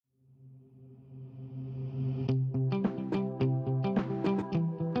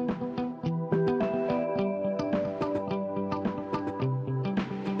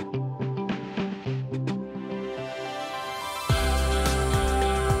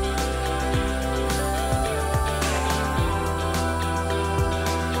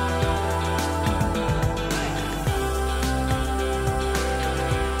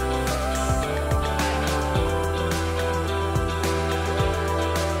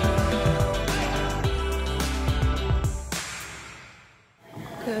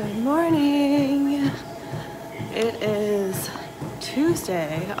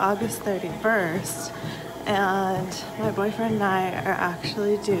August 31st, and my boyfriend and I are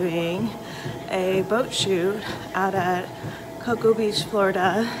actually doing a boat shoot out at Cocoa Beach,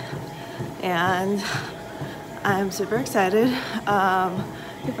 Florida, and I'm super excited. We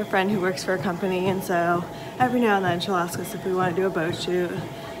have a friend who works for a company, and so every now and then she'll ask us if we want to do a boat shoot.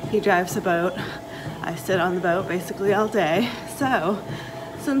 He drives the boat. I sit on the boat basically all day. So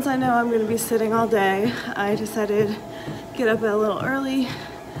since I know I'm going to be sitting all day, I decided to get up a little early.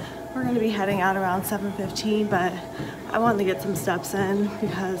 We're going to be heading out around 7:15, but I wanted to get some steps in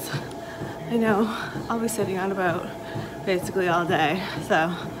because I know I'll be sitting on a boat basically all day.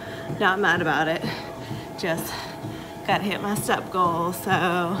 So not mad about it. Just gotta hit my step goal.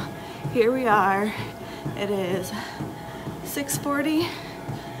 So here we are. It is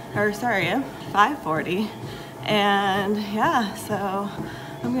 5:40, and yeah, so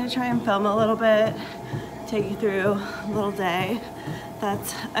I'm gonna try and film a little bit, take you through a little day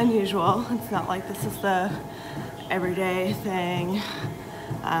that's unusual. It's not like this is the everyday thing.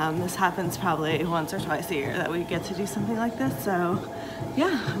 This happens probably once or twice a year that we get to do something like this. So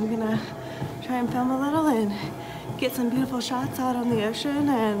yeah, I'm gonna try and film a little and get some beautiful shots out on the ocean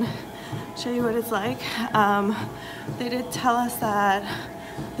and show you what it's like. They did tell us that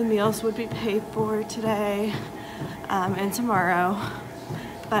the meals would be paid for today and tomorrow,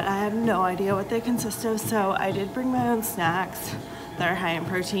 but I have no idea what they consist of, so I did bring my own snacks that are high in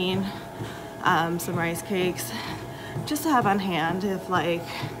protein, some rice cakes, just to have on hand if, like,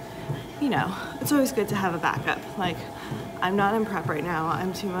 you know, it's always good to have a backup. Like, I'm not in prep right now.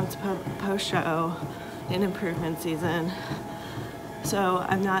 I'm 2 months post-show in improvement season, so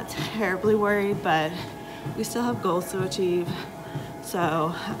I'm not terribly worried, but we still have goals to achieve.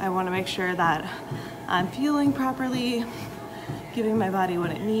 So I want to make sure that I'm fueling properly, giving my body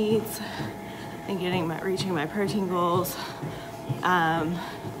what it needs, and reaching my protein goals.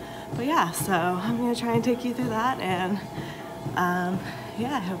 But yeah, so I'm gonna try and take you through that, and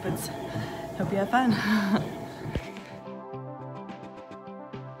yeah, I hope you have fun.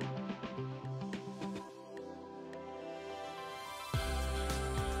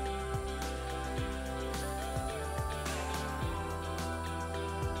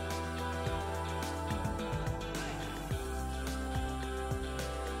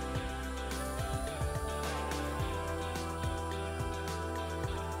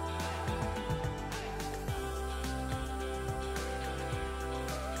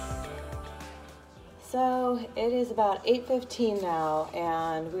 So it is about 8:15 now,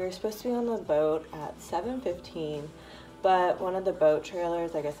 and we were supposed to be on the boat at 7:15, but one of the boat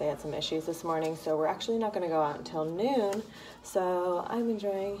trailers, I guess they had some issues this morning, so we're actually not going to go out until noon. So I'm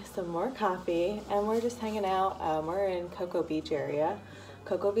enjoying some more coffee, and we're just hanging out. We're in Cocoa Beach area,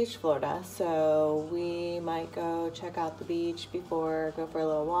 Cocoa Beach, Florida, so we might go check out the beach before, go for a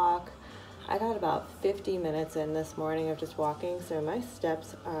little walk. I got about 50 minutes in this morning of just walking, so my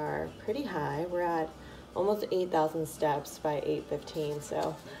steps are pretty high. We're at almost 8,000 steps by 8:15,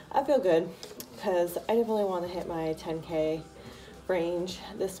 so I feel good because I definitely want to hit my 10K range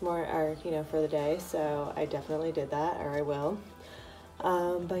this morning, or for the day. So I definitely did that, or I will.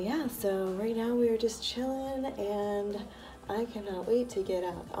 But yeah, so right now we are just chilling, and I cannot wait to get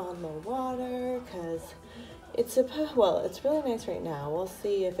out on the water because it's really nice right now. We'll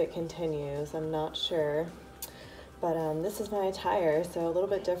see if it continues. I'm not sure. But this is my attire, so a little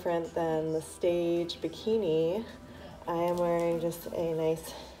bit different than the stage bikini. I am wearing just a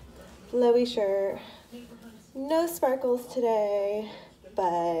nice flowy shirt. No sparkles today,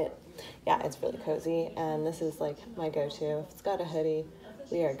 but yeah, it's really cozy, and this is like my go-to. If it's got a hoodie,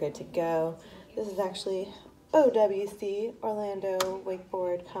 we are good to go. This is actually OWC, Orlando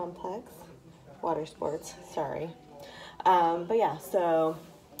Wakeboard Complex. Water sports, sorry. But yeah, so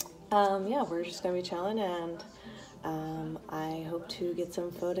yeah, we're just gonna be chilling, and I hope to get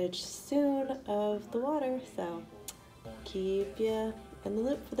some footage soon of the water, so keep you in the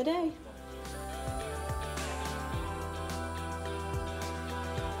loop for the day.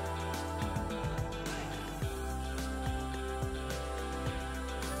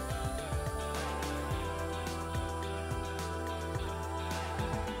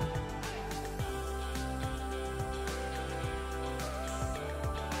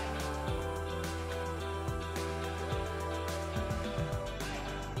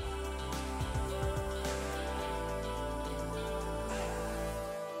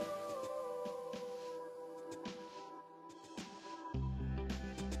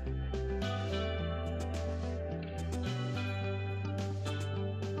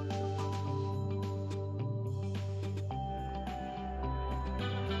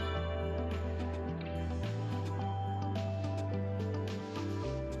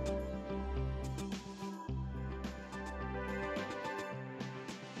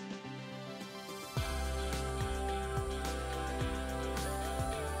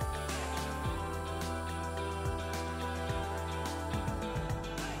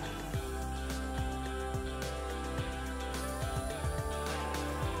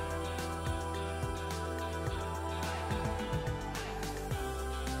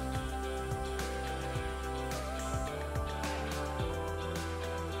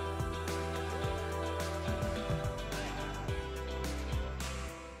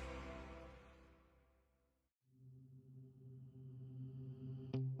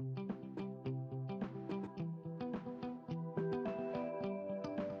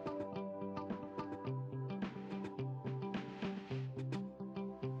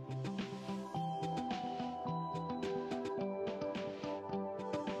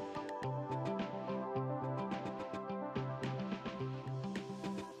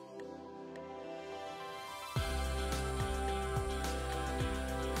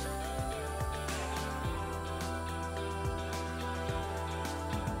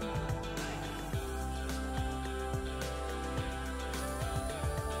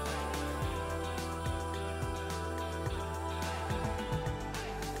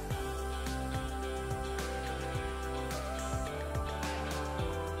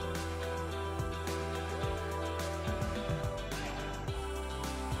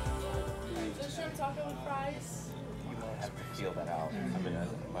 feel that out. I mean,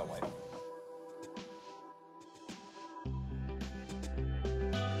 my wife.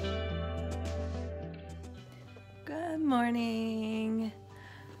 Good morning.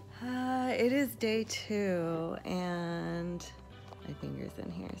 It is day 2 and my finger's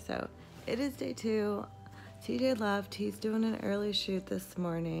in here. So it is day 2. TJ left. He's doing an early shoot this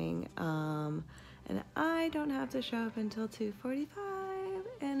morning. And I don't have to show up until 2:45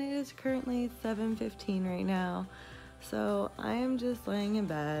 and it is currently 7:15 right now. So I am just laying in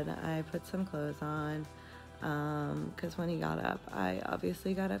bed. I put some clothes on because when he got up, I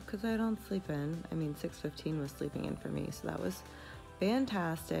obviously got up because I don't sleep in. I mean, 6:15 was sleeping in for me, so that was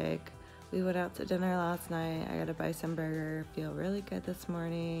fantastic. We went out to dinner last night. I got a bison burger, feel really good this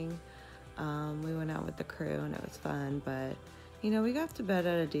morning. We went out with the crew and it was fun, but you know, we got to bed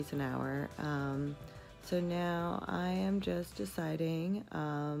at a decent hour. So now I am just deciding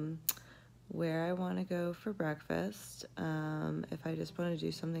where I want to go for breakfast, if I just want to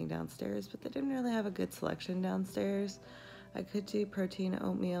do something downstairs, but they didn't really have a good selection downstairs. I could do protein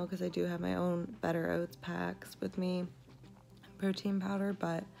oatmeal because I do have my own Better Oats packs with me, protein powder,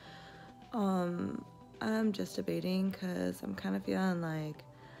 but I'm just debating because I'm kind of feeling like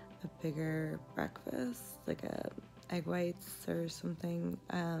a bigger breakfast, like egg whites or something.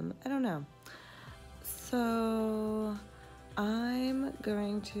 I don't know. So I'm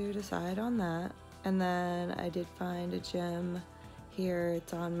going to decide on that, and then I did find a gym here.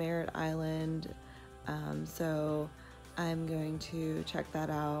 It's on Merritt Island, so I'm going to check that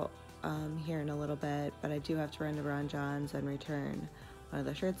out here in a little bit, but I do have to run to Ron John's and return one of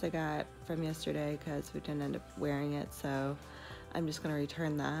the shirts I got from yesterday because we didn't end up wearing it, so I'm just going to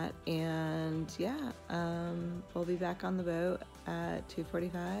return that, and yeah, we'll be back on the boat at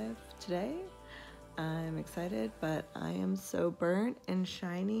 2:45 today. I'm excited, but I am so burnt and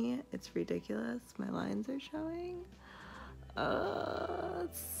shiny. It's ridiculous. My lines are showing.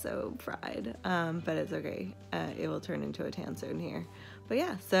 It's so fried, but it's okay. It will turn into a tan soon here. But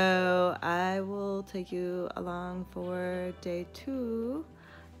yeah, so I will take you along for day 2.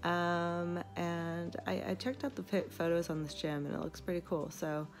 And I checked out the photos on this gym and it looks pretty cool.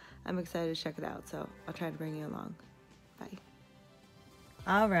 So I'm excited to check it out. So I'll try to bring you along. Bye.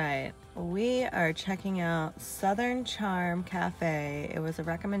 All right, we are checking out Southern Charm Cafe. It was a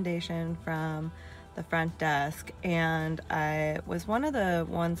recommendation from the front desk and I was one of the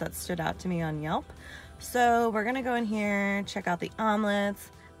ones that stood out to me on Yelp. So we're gonna go in here, check out the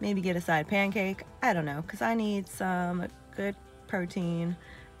omelets, maybe get a side pancake. I don't know, because I need some good protein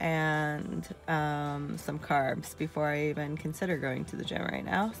and some carbs before I even consider going to the gym right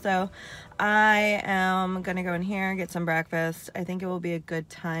now. So I am gonna go in here, get some breakfast. I think it will be a good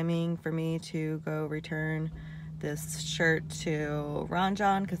timing for me to go return this shirt to Ron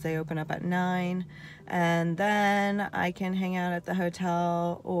John because they open up at 9, and then I can hang out at the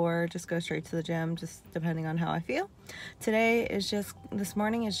hotel or just go straight to the gym, just depending on how I feel. This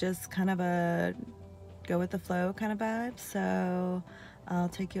morning is just kind of a go with the flow kind of vibe, so I'll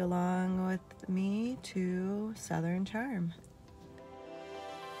take you along with me to Southern Charm.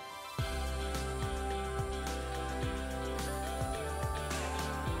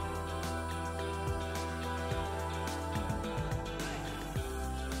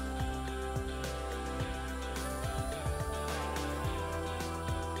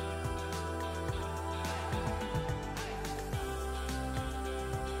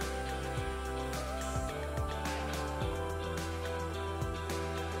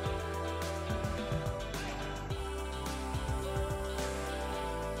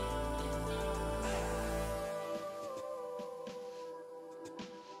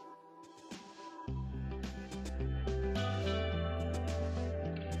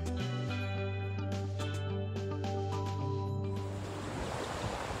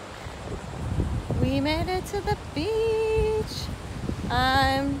 We made it to the beach.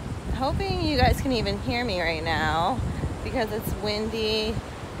 I'm hoping you guys can even hear me right now because it's windy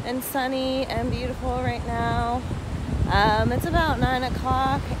and sunny and beautiful right now. It's about 9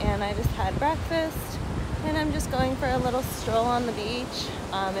 o'clock and I just had breakfast and I'm just going for a little stroll on the beach.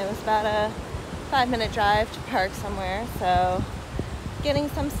 It was about a 5-minute drive to park somewhere, so getting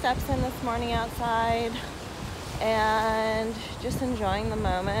some steps in this morning outside and just enjoying the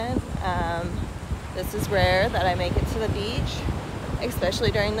moment. This is rare that I make it to the beach,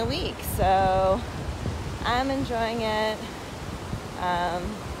 especially during the week, so I'm enjoying it.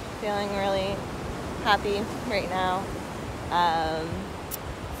 Feeling really happy right now.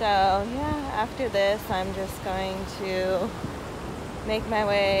 So yeah, after this I'm just going to make my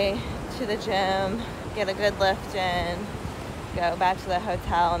way to the gym, get a good lift in, go back to the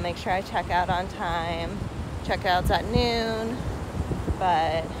hotel and make sure I check out on time, checkouts at noon,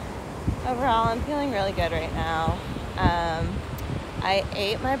 but overall I'm feeling really good right now. I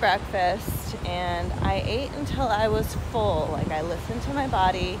ate my breakfast and I ate until I was full. Like, I listened to my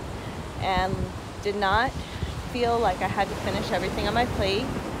body and did not feel like I had to finish everything on my plate,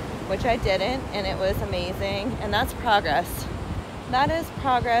 which I didn't, and it was amazing. And that's progress. That is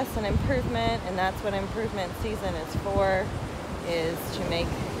progress and improvement, and that's what improvement season is for, is to make,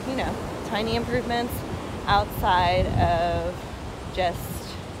 you know, tiny improvements outside of just,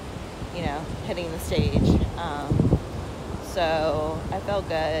 you know, hitting the stage. So I felt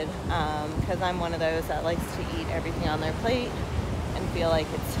good, because I'm one of those that likes to eat everything on their plate and feel like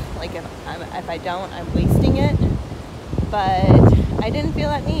it's like if I don't, I'm wasting it. But I didn't feel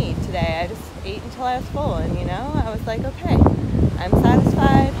that need today. I just ate until I was full, and you know, I was like, okay, I'm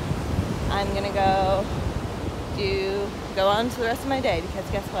satisfied. I'm gonna go on to the rest of my day, because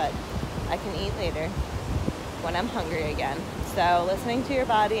guess what? I can eat later when I'm hungry again. So listening to your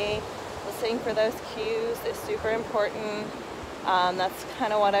body, listening for those cues is super important. That's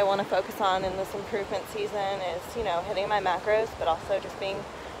kind of what I want to focus on in this improvement season, is, you know, hitting my macros, but also just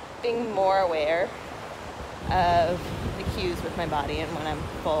being more aware of the cues with my body and when I'm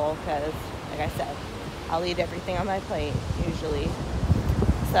full, because like I said, I'll eat everything on my plate usually.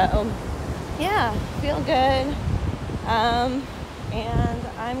 So yeah, feel good. And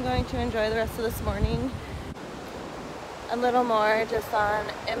I'm going to enjoy the rest of this morning a little more, just on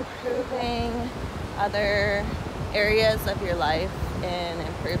improving other areas of your life in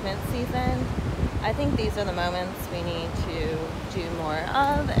improvement season. I think these are the moments we need to do more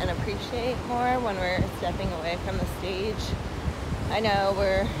of and appreciate more when we're stepping away from the stage. I know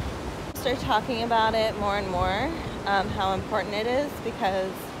we're start talking about it more and more, how important it is,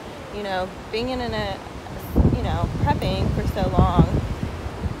 because, you know, being in prepping for so long,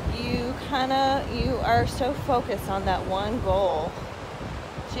 you are so focused on that one goal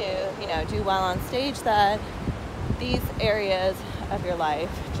to, you know, do well on stage, that these areas of your life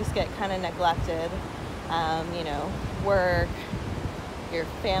just get kind of neglected. You know, work, your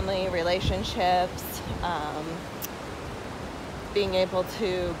family, relationships, being able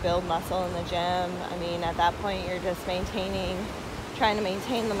to build muscle in the gym. I mean, at that point, you're just trying to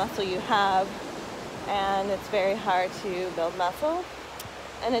maintain the muscle you have, and it's very hard to build muscle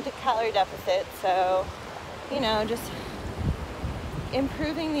and a calorie deficit. So, you know, just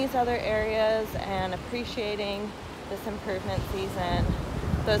improving these other areas and appreciating this improvement season.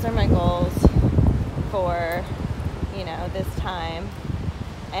 Those are my goals for, you know, this time.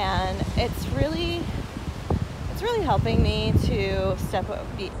 And it's really helping me to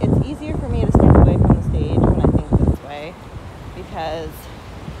it's easier for me to step away from the stage when I think this way, because,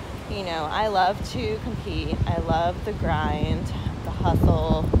 you know, I love to compete. I love the grind, the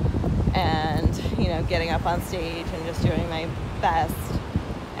hustle, and, you know, getting up on stage and just doing my best.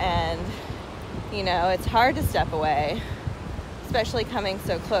 And, you know, it's hard to step away, especially coming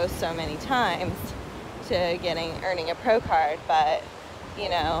so close so many times to earning a pro card. But, you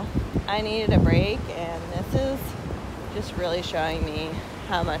know, I needed a break, and this is just really showing me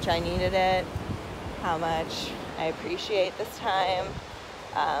how much I needed it, how much I appreciate this time.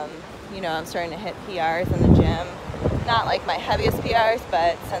 You know, I'm starting to hit PRs in the gym. Not like my heaviest PRs,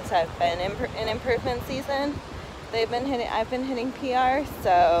 but since I've been in improvement season, I've been hitting PRs,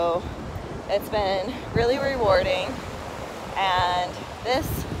 so it's been really rewarding. And this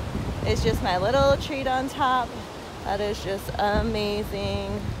is just my little treat on top. That is just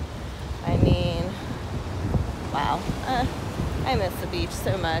amazing. I mean, wow. I miss the beach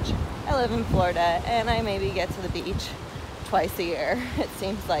so much. I live in Florida, and I maybe get to the beach twice a year, it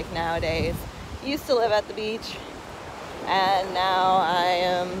seems like nowadays. Used to live at the beach, and now I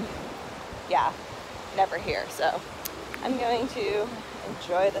am, never here. So I'm going to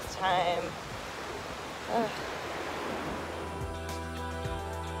enjoy this time.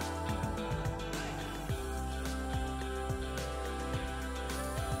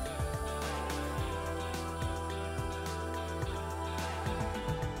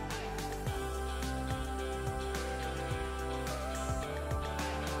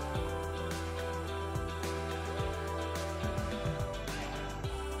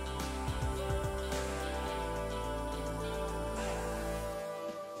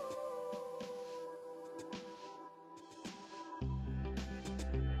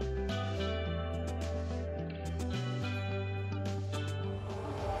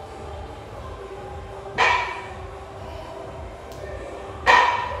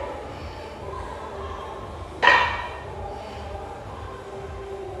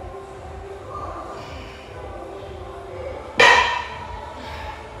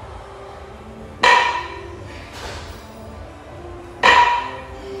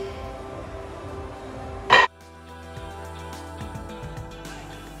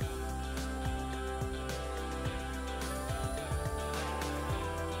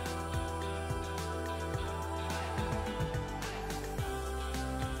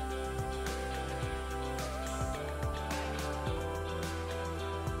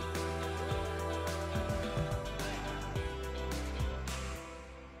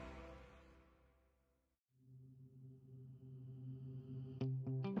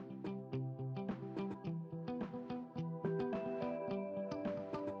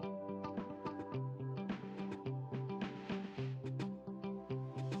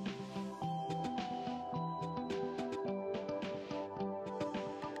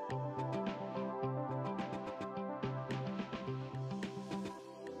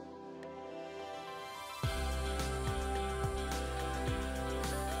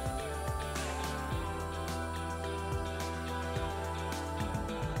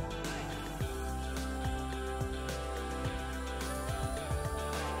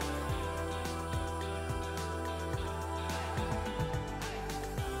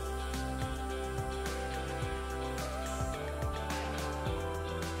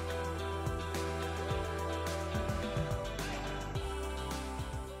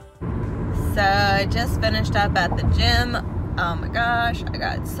 So I just finished up at the gym. Oh my gosh, I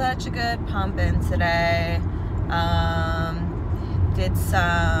got such a good pump in today. Did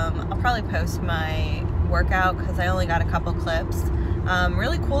some, I'll probably post my workout because I only got a couple clips.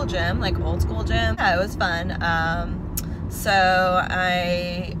 Really cool gym, like old school gym. Yeah, it was fun. So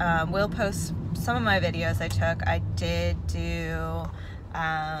I will post some of my videos I took. I did do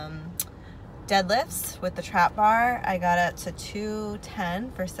deadlifts with the trap bar. I got it to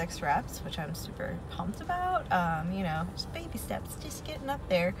 210 for 6 reps, which I'm super pumped about. You know, just baby steps, just getting up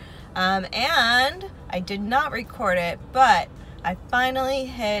there. And I did not record it, but I finally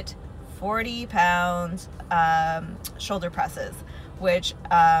hit 40 pounds shoulder presses, which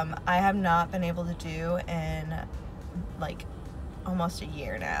I have not been able to do in like almost a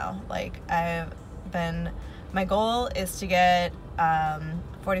year now. Like my goal is to get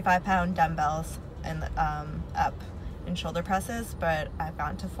 45-pound dumbbells and up in shoulder presses, but I've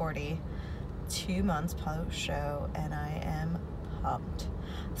gotten to 40 2 months post show and I am pumped.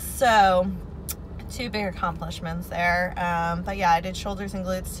 So 2 big accomplishments there. But yeah, I did shoulders and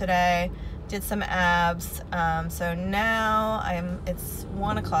glutes today, did some abs. So now it's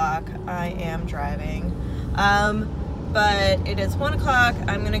 1 o'clock. I am driving. But it is 1 o'clock.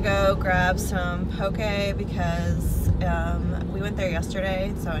 I'm gonna go grab some poke because we went there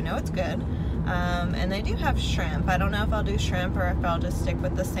yesterday, so I know it's good. And they do have shrimp. I don't know if I'll do shrimp or if I'll just stick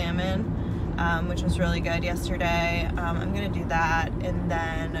with the salmon, which was really good yesterday. I'm gonna do that and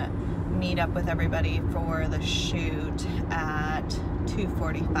then meet up with everybody for the shoot at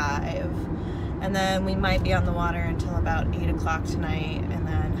 2:45. And then we might be on the water until about 8 o'clock tonight and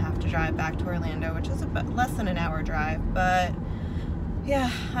then have to drive back to Orlando, which is about less than an hour drive. But yeah,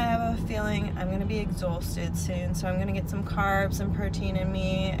 I have a feeling I'm gonna be exhausted soon, so I'm gonna get some carbs and protein in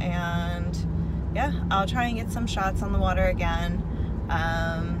me, and yeah, I'll try and get some shots on the water again,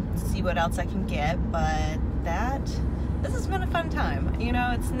 see what else I can get. But this has been a fun time. You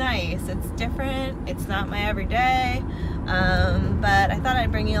know, it's nice, it's different, it's not my everyday, but I thought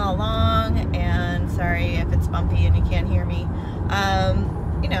I'd bring you all along, and sorry if it's bumpy and you can't hear me.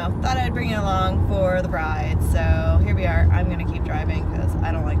 You know, thought I'd bring you along for the ride. So here we are. I'm gonna keep driving because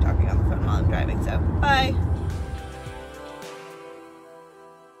I don't like talking on the phone while I'm driving, so bye.